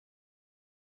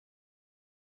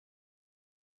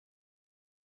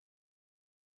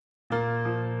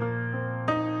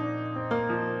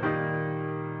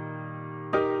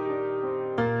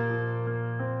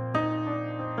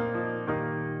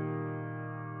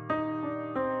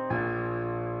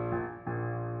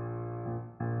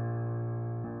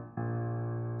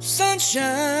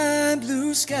sunshine,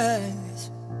 blue skies,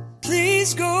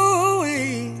 please go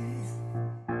away.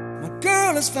 My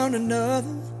girl has found another,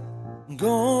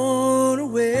 gone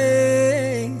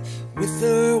away. With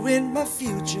her went my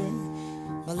future,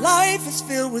 my life is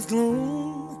filled with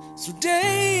gloom. So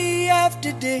day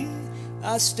after day,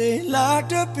 I stay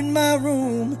locked up in my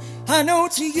room. I know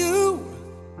to you,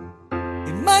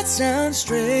 it might sound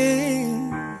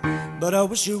strange, but I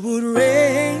wish it would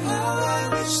rain. Oh, I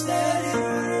wish that it would rain.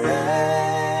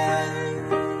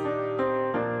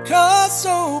 'Cause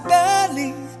so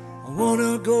badly I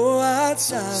wanna go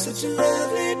outside. Such a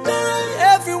lovely day.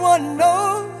 Everyone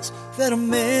knows that a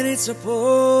man ain't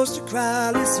supposed to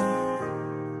cry. Listen,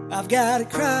 I've gotta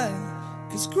cry,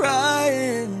 'cause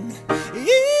crying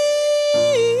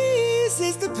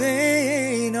eases the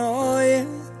pain. Oh yeah.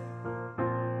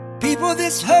 People,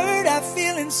 this hurt I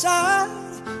feel inside,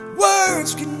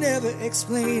 words can never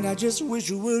explain. I just wish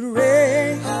it would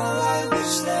rain. Oh, I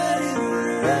wish that it would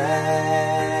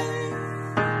rain.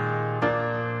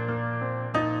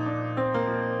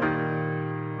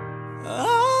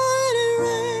 Oh, let it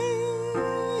rain.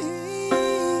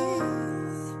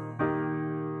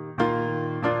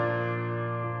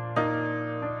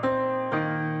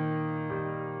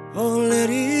 Oh, let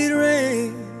it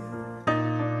rain.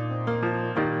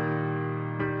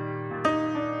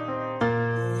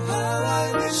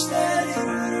 That it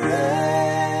would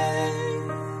rain.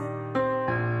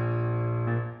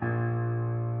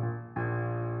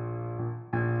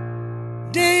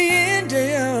 Day in,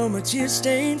 day out, my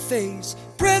tear-stained face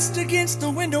pressed against the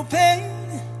window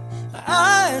pane. My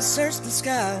eyes search the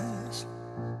skies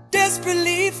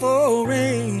desperately for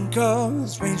rain,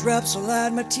 'cause raindrops will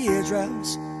hide my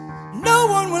teardrops. No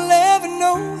one will ever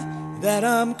know that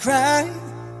I'm crying,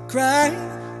 crying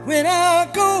when I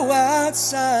go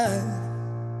outside.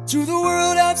 To the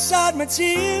world outside my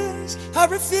tears, I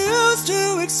refuse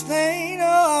to explain.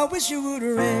 Oh, I wish it would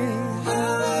rain. Oh,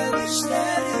 I wish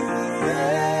that it would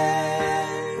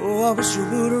rain. Oh, I wish it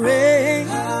would rain.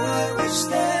 Oh, I wish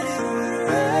that it would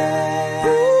rain.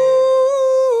 Ooh.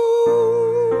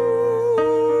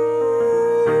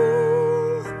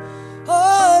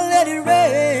 Oh, let it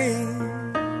rain.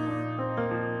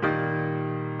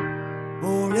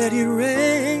 Oh, let it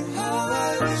rain. Oh, I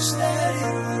wish that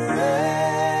it would rain.